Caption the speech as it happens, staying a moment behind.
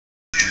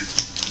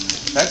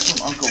That's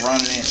from Uncle Ron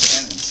and Aunt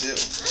Shannon, too.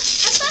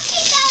 A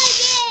puppy dog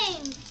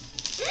game!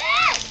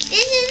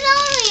 This is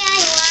only I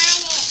want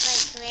it for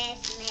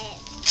Christmas.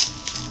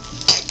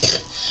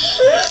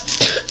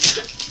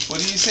 What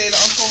do you say to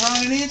Uncle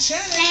Ron and Aunt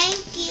Shannon?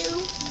 Thank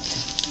you.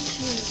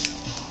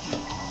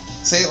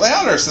 Say it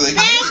louder so they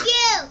can hear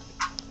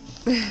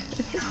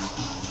Thank you!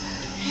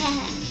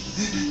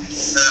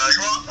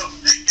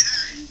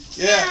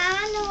 Yeah. I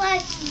don't know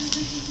what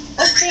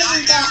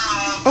opening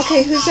that.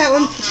 Okay, who's that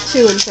one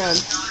to and from?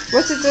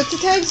 What's the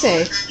tag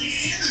say?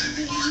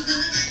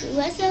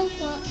 What's up?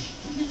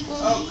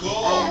 Oh,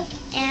 cool.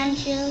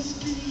 Andrews.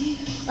 Did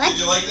What?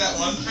 you like that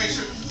one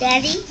picture?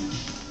 Daddy?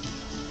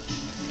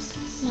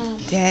 No.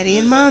 Daddy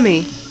and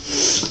Mommy.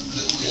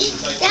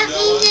 That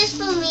means it's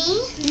for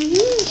me?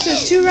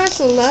 Because two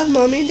Russell love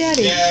Mommy and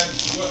Daddy. Yeah.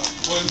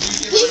 When we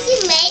get This around,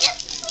 is made of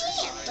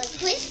me for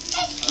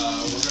Christmas. we're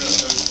going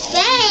to post all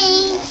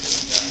Thanks.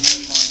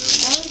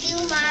 Thank you,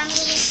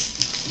 Mommy.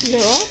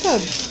 You're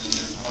welcome.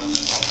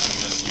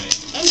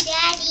 And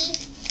Daddy.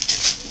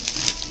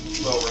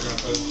 Well, we're going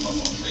to post them up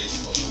on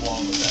Facebook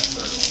along with that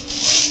third one as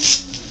well.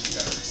 We just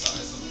got to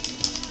resize them.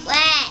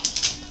 What?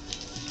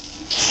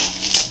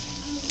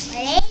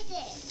 What is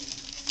it?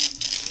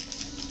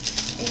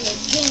 It's a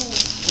thing.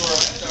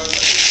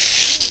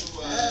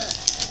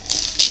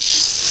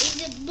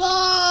 It's a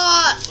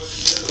box.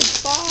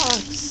 Box.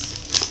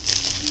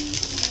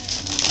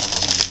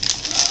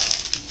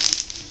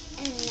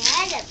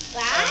 Another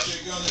box? You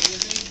going to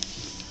Disney?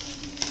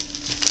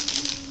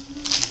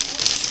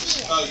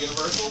 Oh,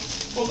 Universal?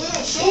 Well, they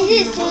don't show Is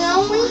it Universal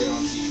snowing? free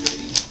on TV.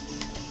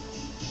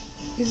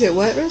 Is it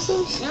what,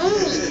 Russell?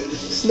 Snowing.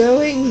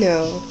 Snowing?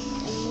 No.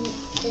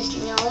 The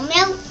snow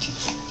melt.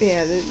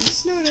 Yeah, the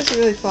snow doesn't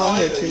really fall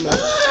here too much.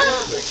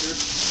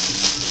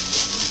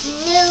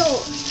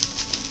 No.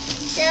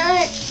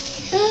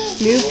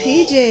 New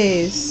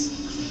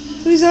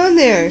PJs. Who's on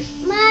there?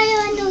 Mario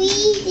and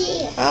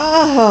Luigi.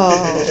 Oh.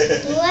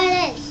 What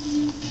is?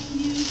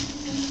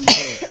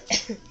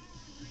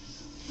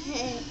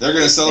 They're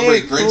going to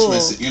celebrate Very cool.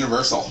 Grinchmas at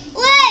Universal.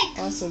 Look!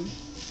 Awesome.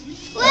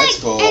 Look! That's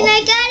cool. And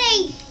I got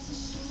a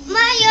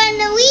Mario and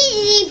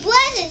Luigi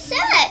brother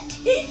set.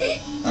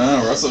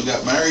 Oh, Russell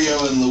got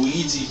Mario and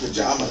Luigi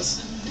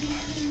pajamas.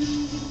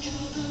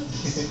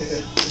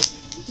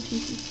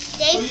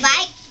 They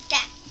fight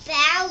that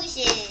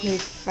Bowser. They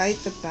fight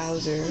the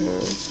Bowser.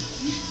 Huh?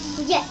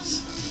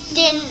 Yes.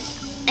 Then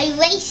I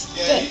raced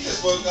Yeah, it. he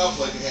just woke up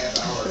like a half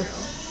hour ago.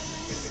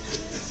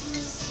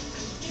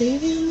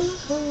 Baby, my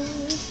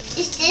heart.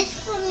 Is this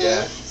for me?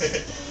 Yeah.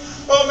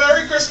 Well,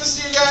 Merry Christmas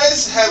to you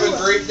guys. Have a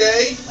great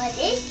day. What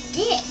is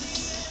this?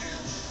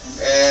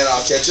 And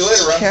I'll catch you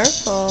later, Ron.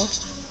 Careful.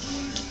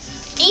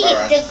 This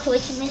Alright. is the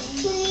Christmas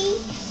tree.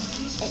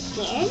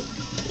 Again.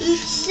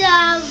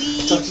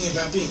 Sorry. Talking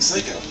about being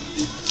psycho.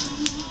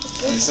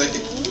 Being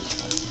psychic.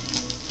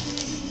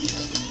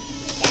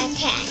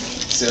 Attack.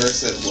 Sarah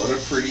said, what a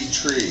pretty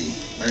tree.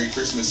 Merry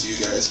Christmas to you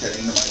guys.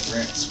 Heading to my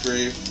grand's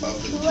grave up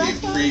in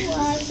Cave Creek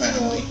with the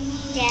family.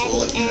 We'll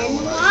let you know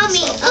when I Mommy.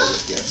 can stop by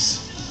with gifts.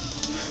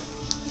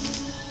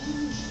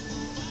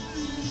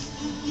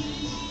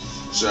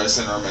 Should I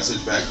send her a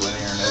message back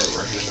letting her know that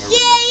we're heading over?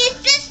 Yay, it's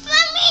this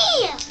for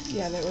me.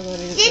 Yeah, that we're going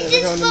to This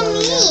is Mommy for and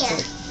me. Dad's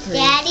at 3.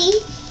 Daddy.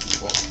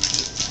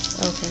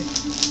 Okay.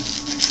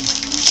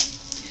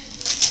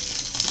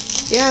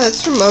 Yeah,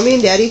 that's from Mommy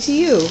and Daddy to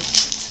you.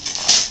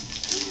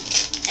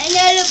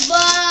 Another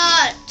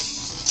box.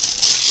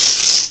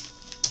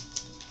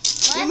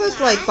 You must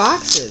like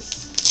boxes.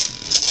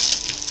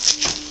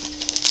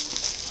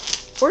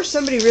 Or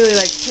somebody really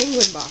likes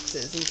penguin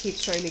boxes and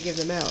keeps trying to give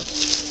them out.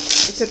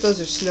 Except those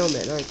are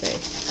snowmen, aren't they?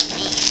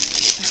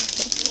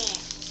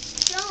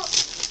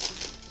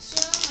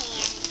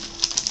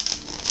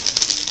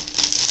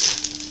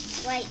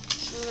 White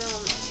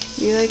snowman.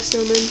 You like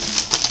snowmen?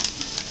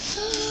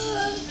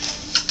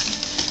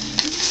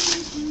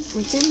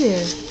 What's in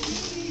there?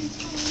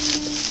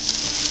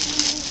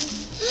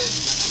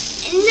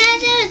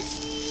 Another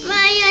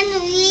Mario and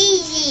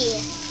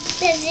Luigi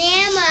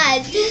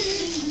pajamas.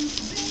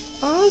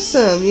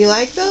 Awesome. You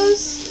like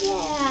those?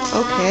 Yeah.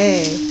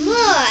 Okay.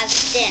 More of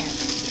them.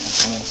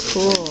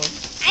 Cool.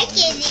 I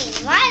can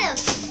eat a lot of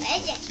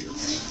presents.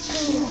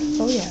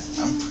 Oh, yeah.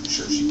 I'm pretty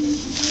sure she did.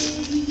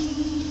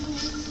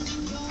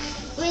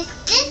 What's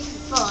this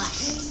for?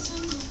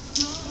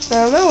 I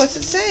don't know. What's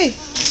it say?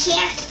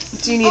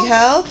 Can't. Do you need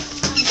help?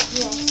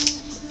 Yes.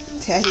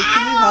 Daddy,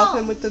 can you help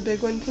him with the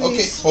big one, Okay,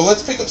 please? well,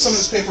 let's pick up some of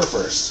this paper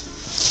first.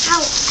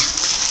 Ow.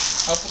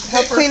 Help with the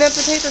Help paper. clean up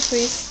the paper,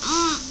 please.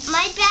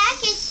 My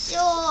back is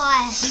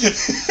sore.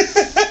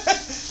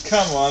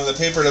 Come on, the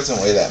paper doesn't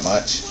weigh that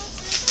much.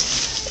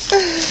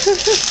 Okay,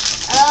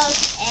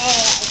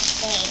 I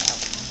failed.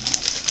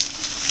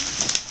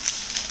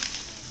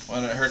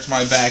 Well, it hurts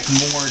my back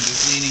more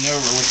just leaning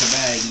over with the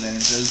bag than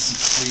it does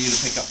for you to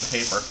pick up the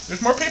paper.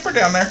 There's more paper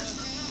down there.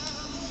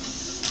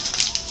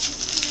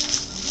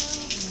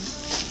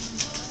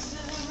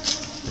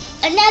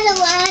 Another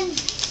one.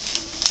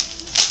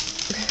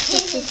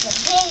 This is a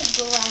big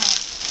one.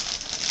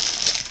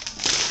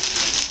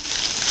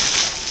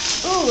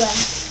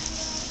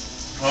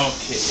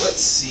 Okay,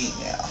 let's see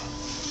now.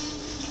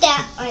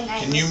 That one.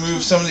 Can you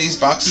move some of these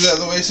boxes out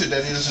of the way so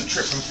Daddy doesn't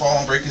trip and fall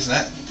and break his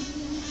neck?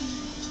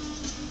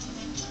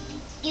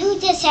 You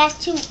just have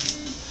to.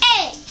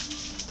 Hey!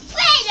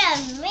 Wait a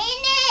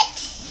minute!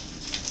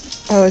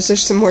 Oh, is there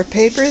some more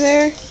paper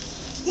there?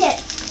 Yeah.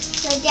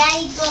 So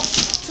Daddy go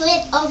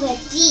flip over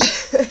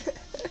these.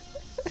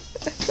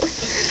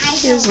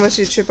 He doesn't want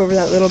you to trip over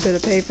that little bit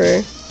of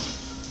paper.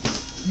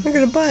 Look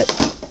at a butt.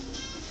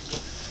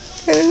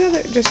 Got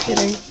another. Just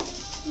kidding.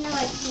 No,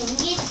 I can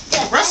get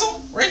the. Russell,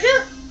 right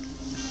here.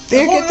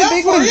 There, Hold get it the out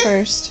big for one you.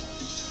 first.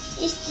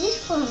 Is this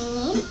for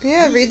me?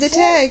 Yeah, read the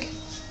tag.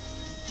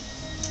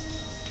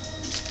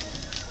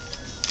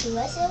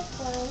 Russell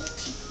for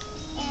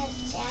and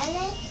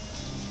Janet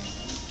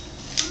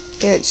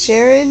Aunt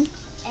Sharon,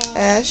 and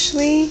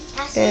Ashley,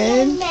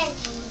 and.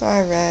 Maggie.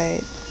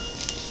 Alright.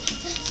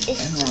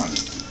 And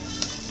Ronnie.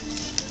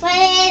 What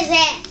is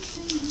it?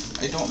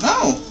 I don't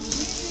know.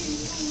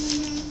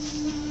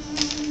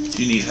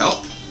 Do you need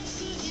help?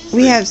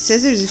 We have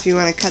scissors if you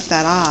want to cut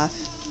that off.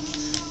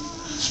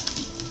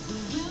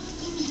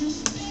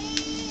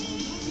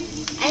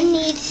 I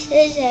need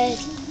scissors.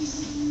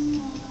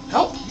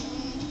 Help.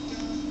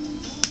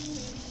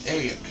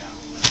 There you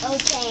go.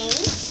 Okay.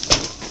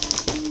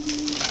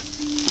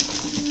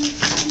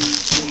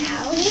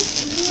 Now,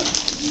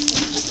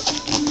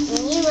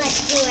 what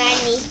do I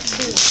need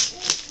to?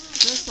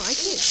 Russell, I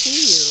can't see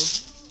you.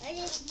 What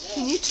is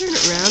Can this? you turn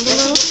it around a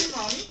little?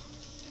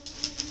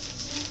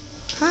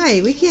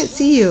 Hi, we can't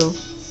see you.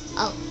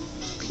 Oh.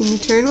 Can you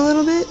turn a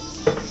little bit?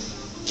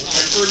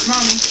 Where's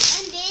Mommy?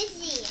 I'm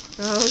busy.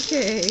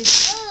 Okay.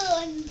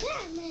 Oh, I'm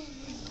Batman.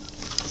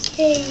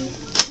 Hey.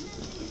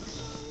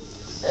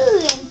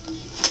 Ooh,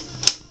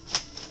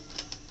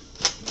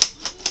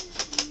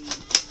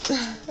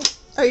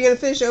 Are you going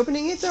to finish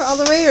opening it all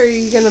the way, or are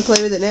you going to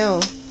play with it now?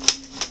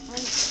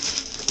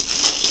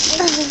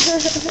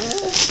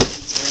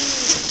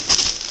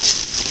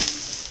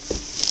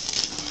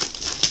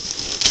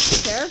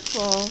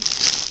 Careful.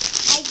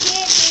 I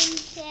did be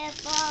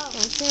careful.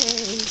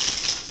 Okay.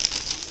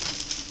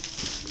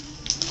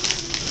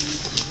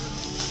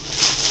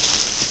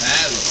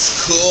 That looks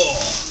cool.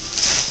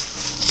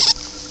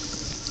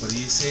 What do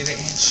you say to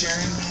Aunt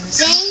Sharon,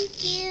 Madison?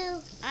 Thank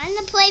you. I'm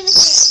gonna play with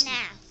it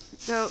now.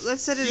 So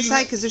let's set it Do you aside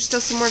have- because there's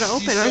still some more to Do you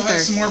open, still aren't have there?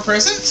 some more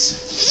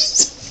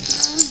presents?